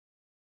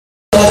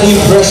had the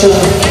impression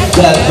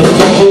that the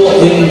people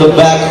in the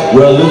back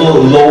were a little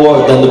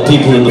lower than the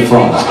people in the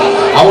front.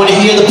 I want to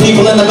hear the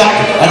people in the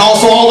back and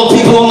also all the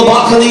people on the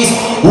balconies.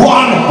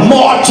 One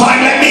more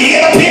time, let me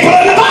hear the people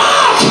in the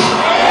back!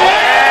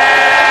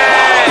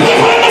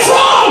 People in the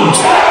front!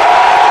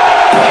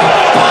 People in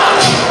the back!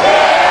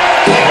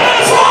 People in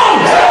the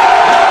front!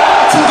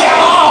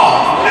 Together!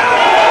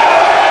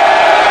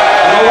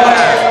 You know what?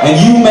 And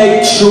you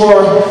make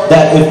sure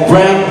that if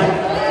Bram,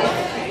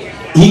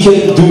 he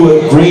can do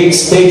a great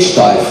stage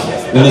dive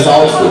in his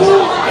outfit,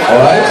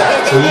 alright?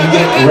 So you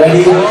get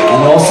ready,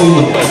 and also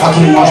the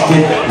fucking mosh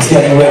pit is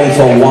getting ready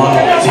for one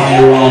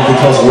final round,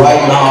 because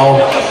right now,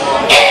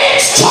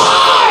 it's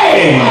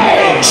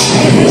time to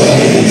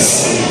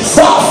raise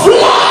the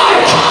flag!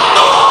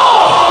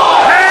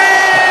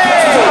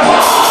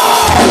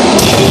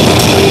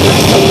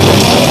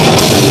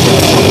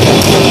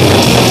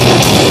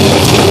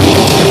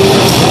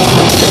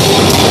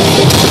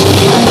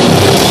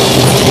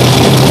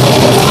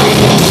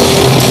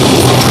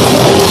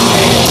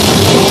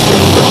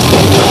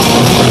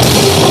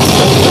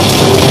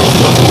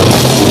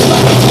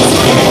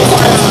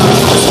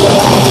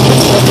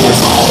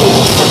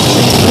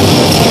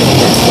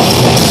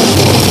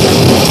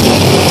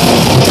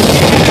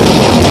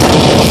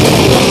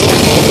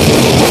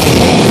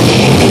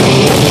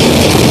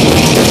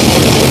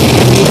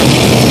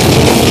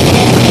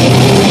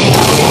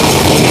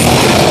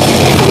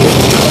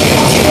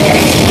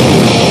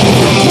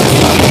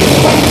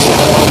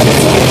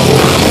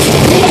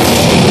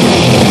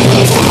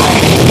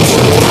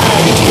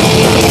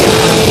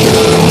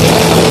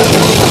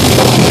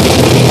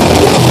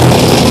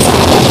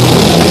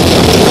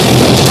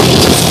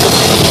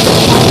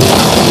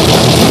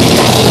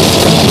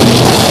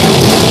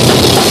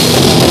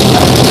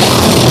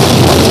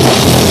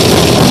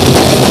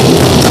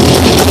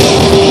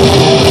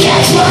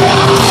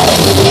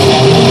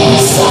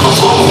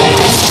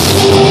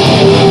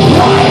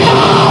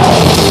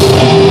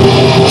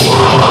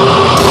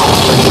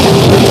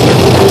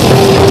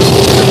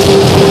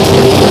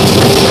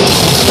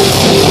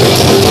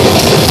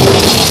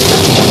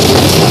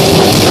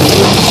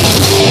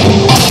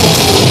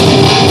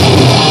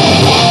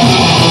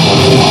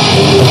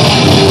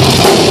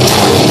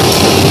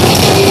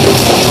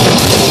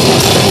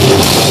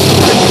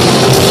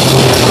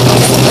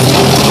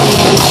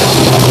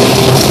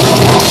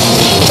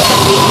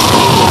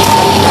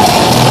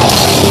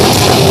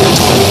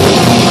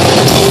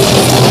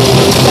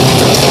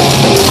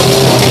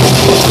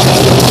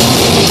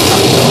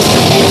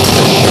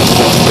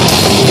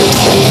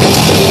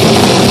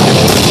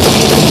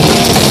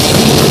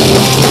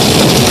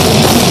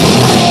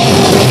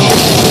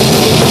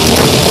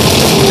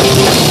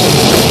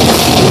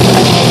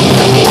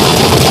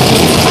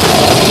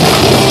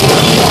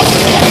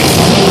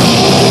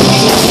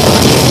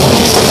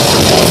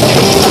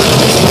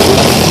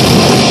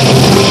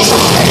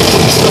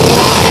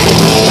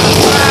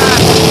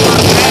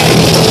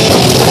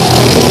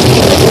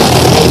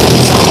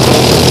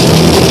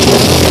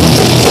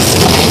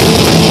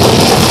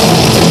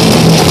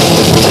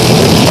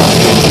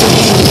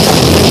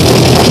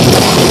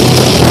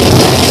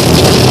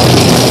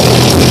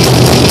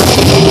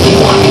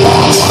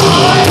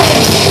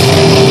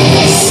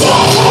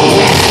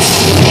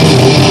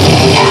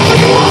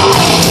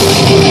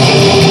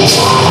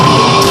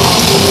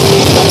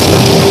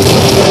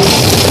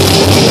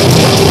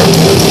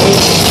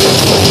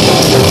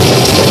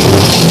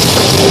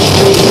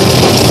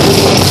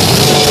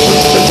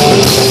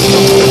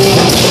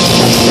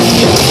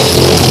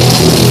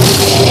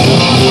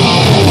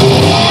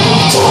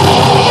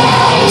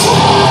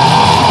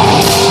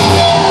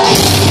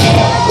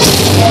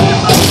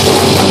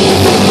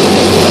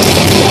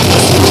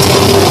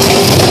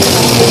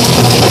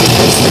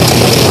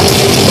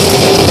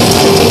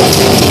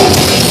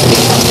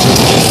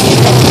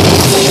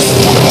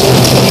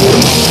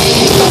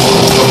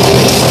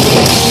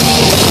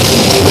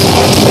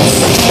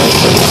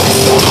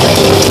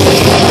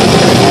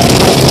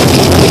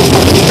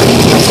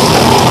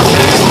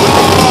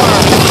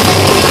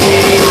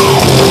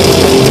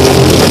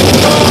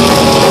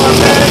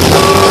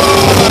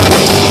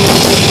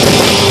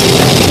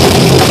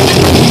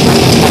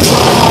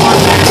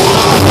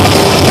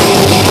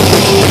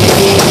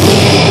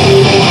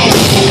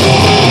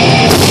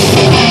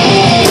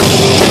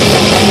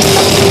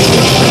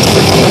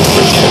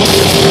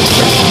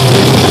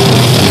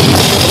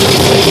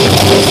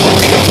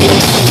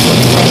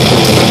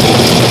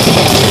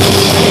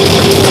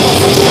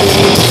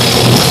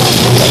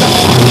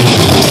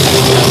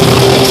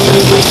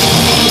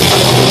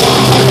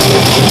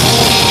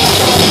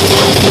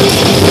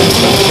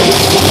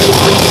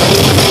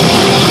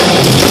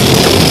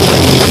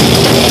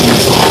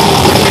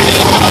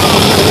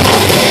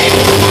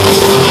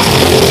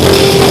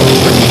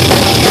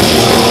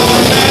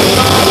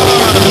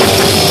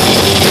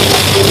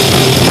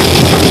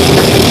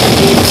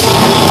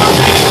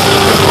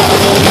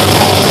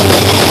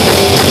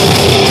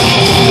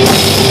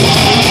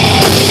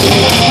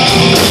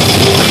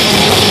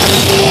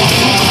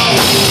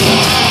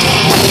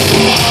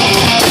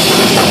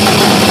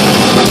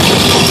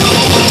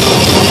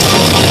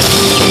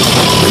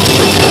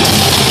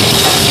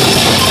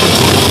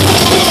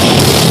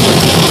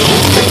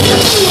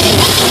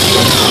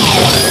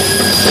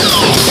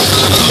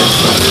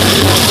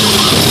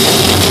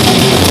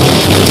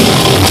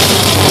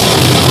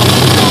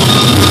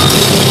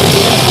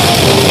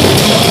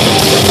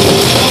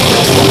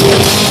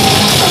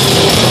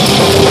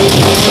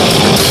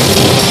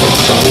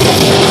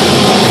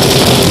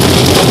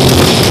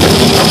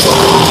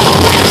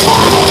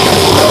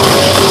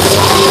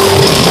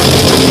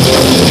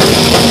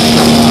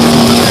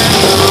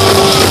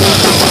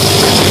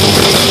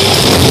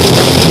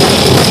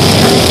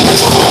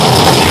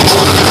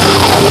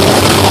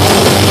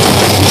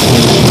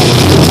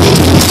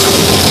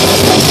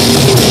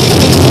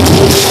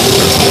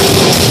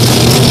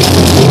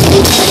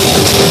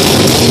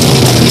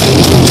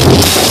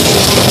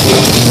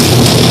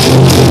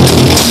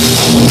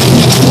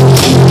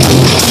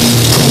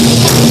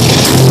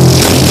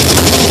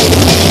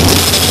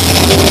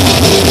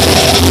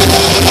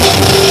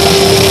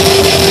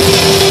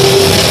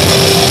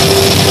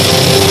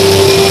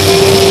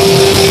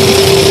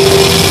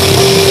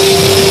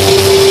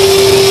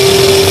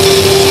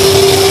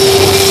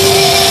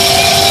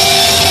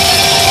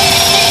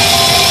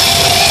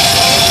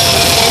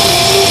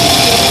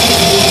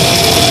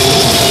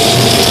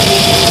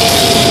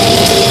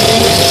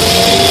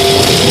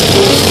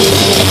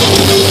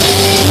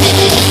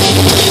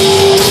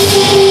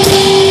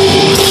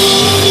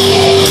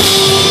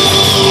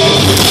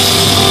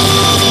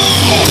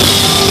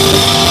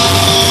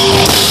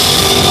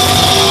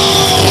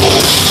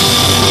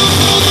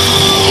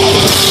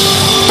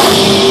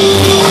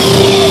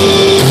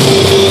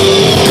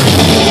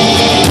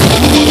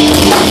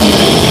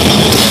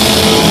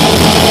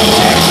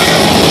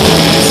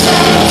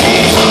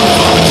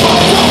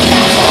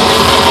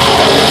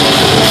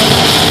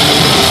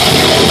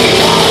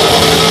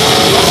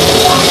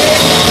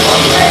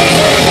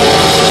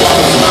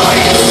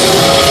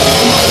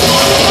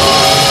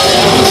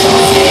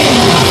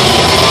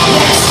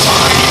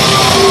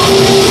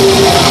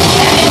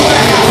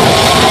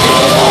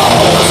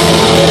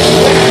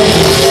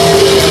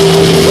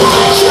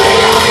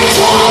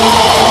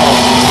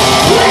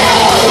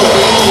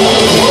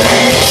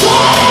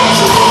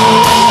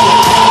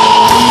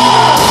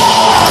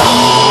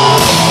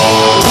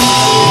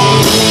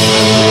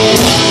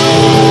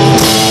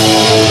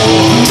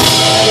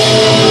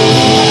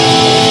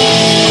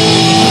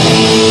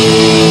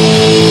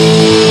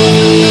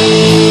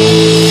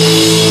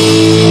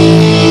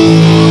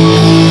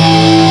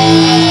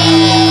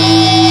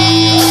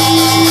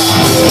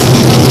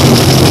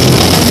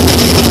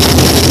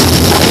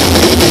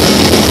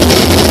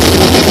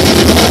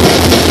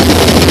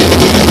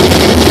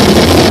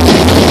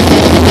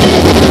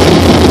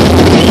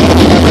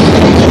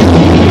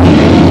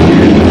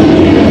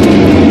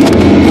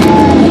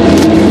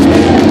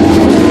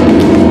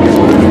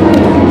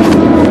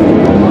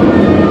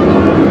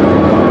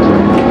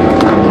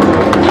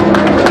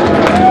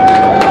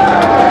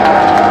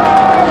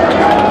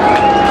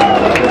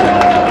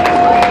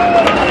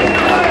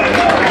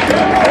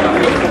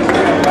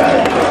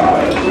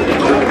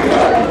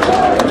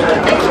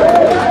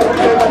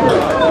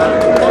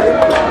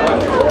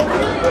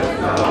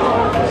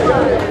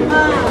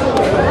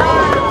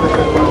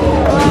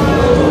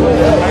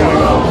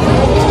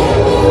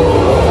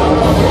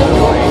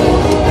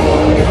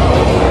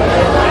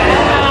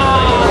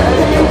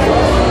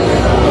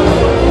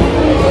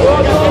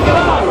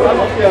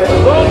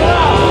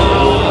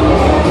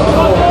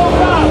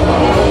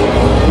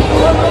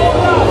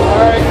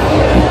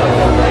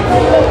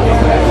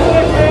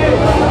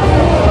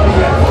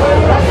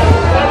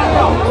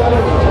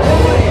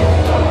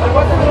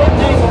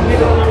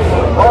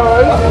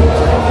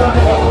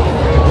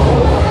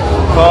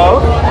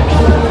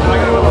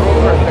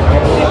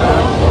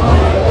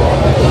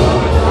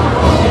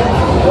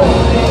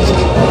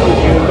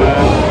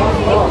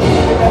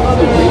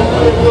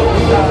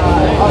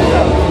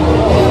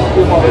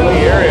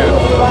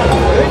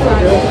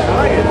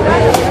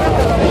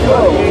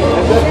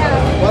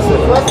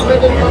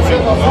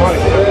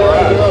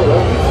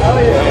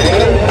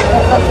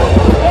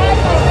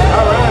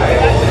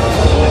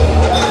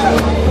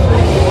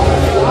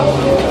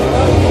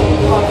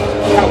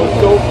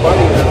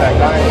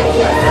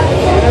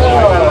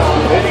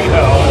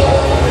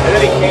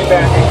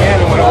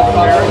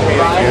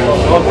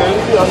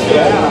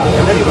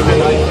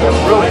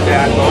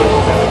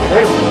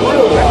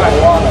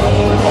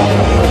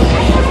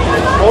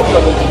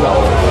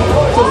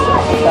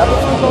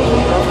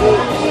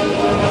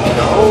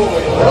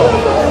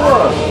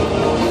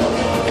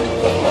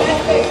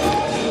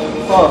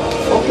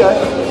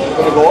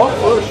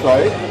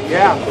 right?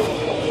 Yeah.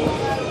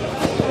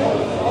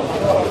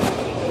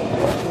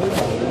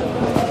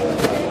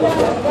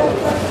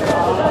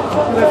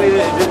 They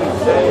didn't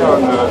say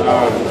on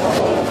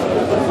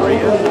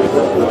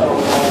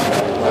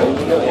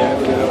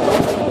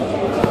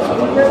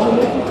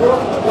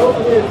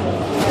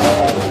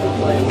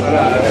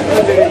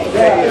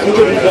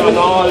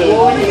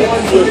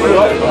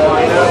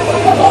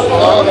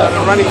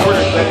the running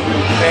orders that it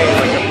would say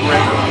like a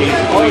parenthesis.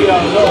 Oh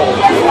yeah, no.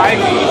 I'm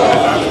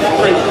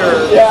pretty sure.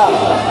 Yeah.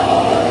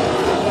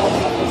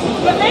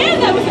 But man,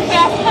 that was a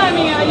fast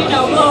timing, you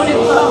know, blowing his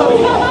load.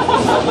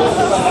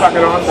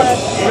 Fucking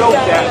awesome. You know,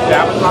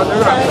 that was not, they're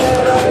not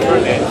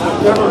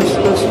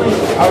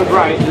I was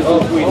right, this is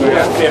sweet.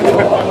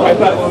 I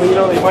thought, well, you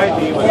know, they might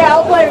be. But Yeah,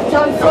 I'll play with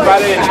John. I'm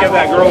glad I didn't give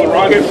that girl the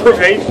wrong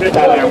information.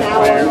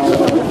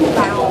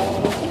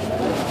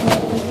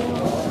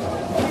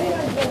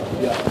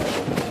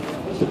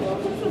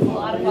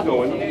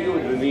 Going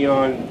the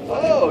neon.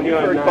 Oh, you're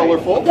very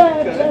colorful.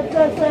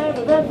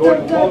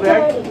 Going full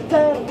deck?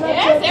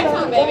 Yes, there's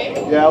one, baby.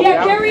 Yeah,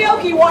 Yeah,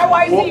 karaoke,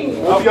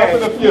 YYZ. we'll be up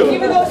in a few.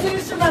 Even though it's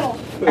instrumental.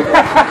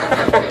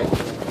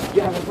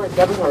 Yeah, that's right.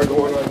 That's what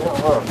going on now,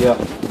 huh? Yeah.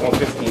 Well,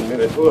 15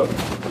 minutes. Look.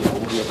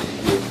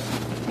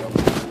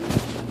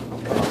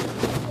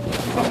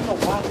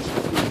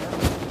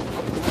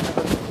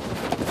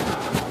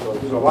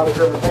 There's a lot of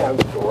German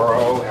bands.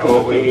 Doro,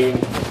 Halloween.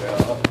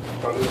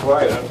 On this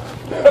lineup.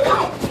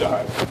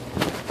 God.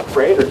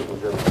 Kreator from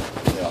Germany.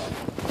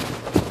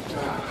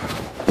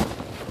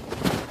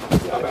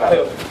 I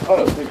have a ton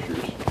of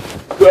pictures.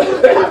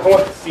 Good. I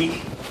want to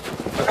see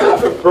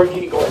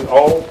Brookie going,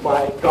 oh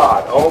my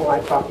God, oh my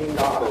fucking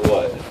God. For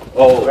what?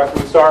 Oh, After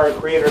we saw our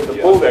Kreator at the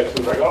pool deck, she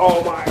was like,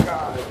 oh my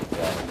God.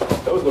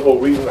 That was the whole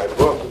reason I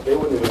booked. If they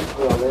wouldn't even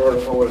put on there, I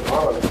don't know what it's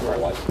on.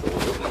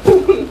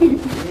 You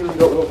really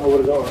don't know if I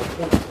would have gone.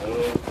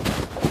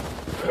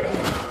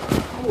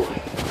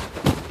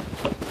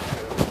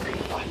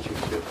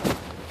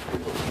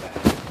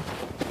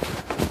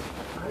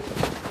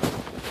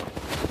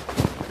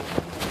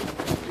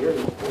 You're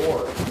the four.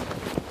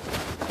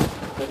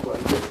 That's what I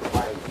get for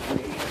buying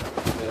three.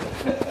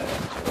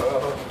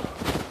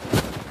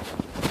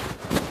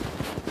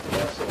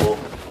 yeah, so we'll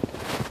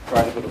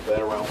try to go to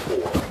bed around 4.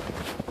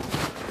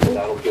 And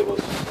that'll give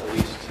us at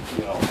least,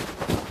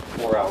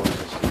 4 hours of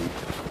sleep.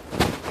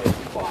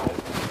 Maybe 5.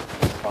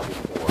 Probably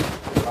 4.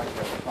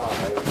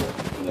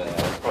 And then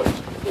probably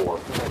just 4.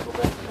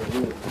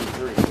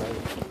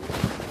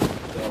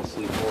 Then I'll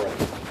sleep 4 at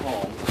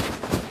home.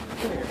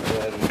 And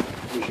then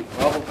we should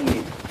probably,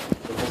 if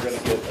we're going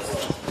to get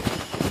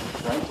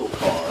a rental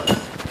car,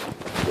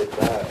 get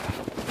that.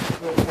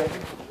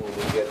 When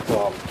we get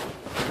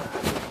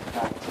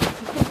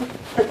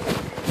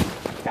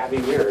Happy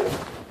weird.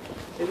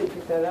 They didn't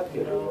pick that up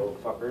yet, little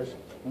fuckers.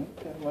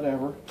 okay,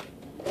 whatever.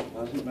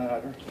 Doesn't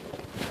matter.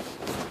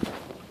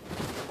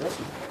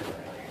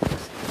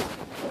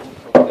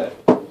 Okay.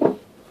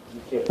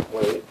 You can't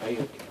wait.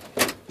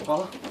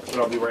 Huh? But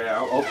I'll be right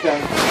out. Okay.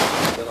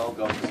 Then I'll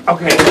go.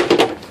 Okay.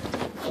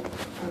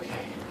 Okay.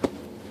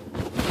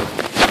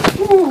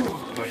 Whew,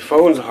 my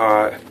phone's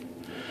hot.